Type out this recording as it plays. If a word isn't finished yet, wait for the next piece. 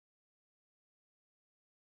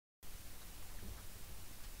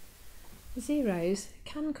Zeros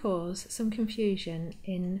can cause some confusion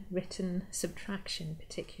in written subtraction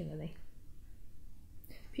particularly.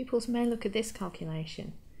 Pupils may look at this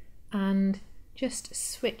calculation and just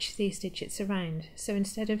switch these digits around. So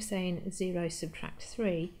instead of saying 0 subtract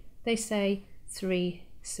 3, they say 3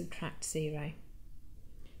 subtract 0.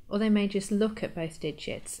 Or they may just look at both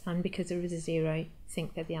digits and because there is a 0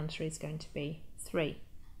 think that the answer is going to be 3.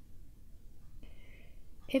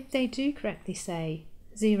 If they do correctly say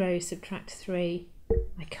 0 subtract 3,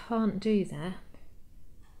 I can't do that,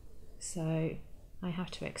 so I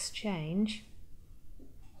have to exchange.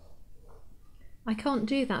 I can't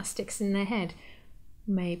do that sticks in their head.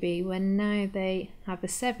 Maybe when now they have a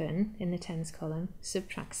 7 in the tens column,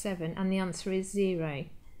 subtract 7 and the answer is 0.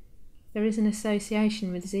 There is an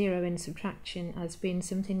association with 0 in subtraction as being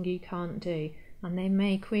something you can't do, and they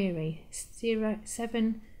may query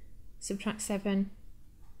 7 subtract 7,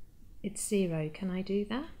 it's 0, can I do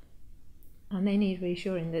that? And they need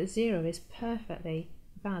reassuring that 0 is perfectly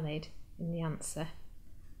valid in the answer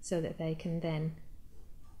so that they can then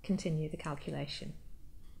continue the calculation.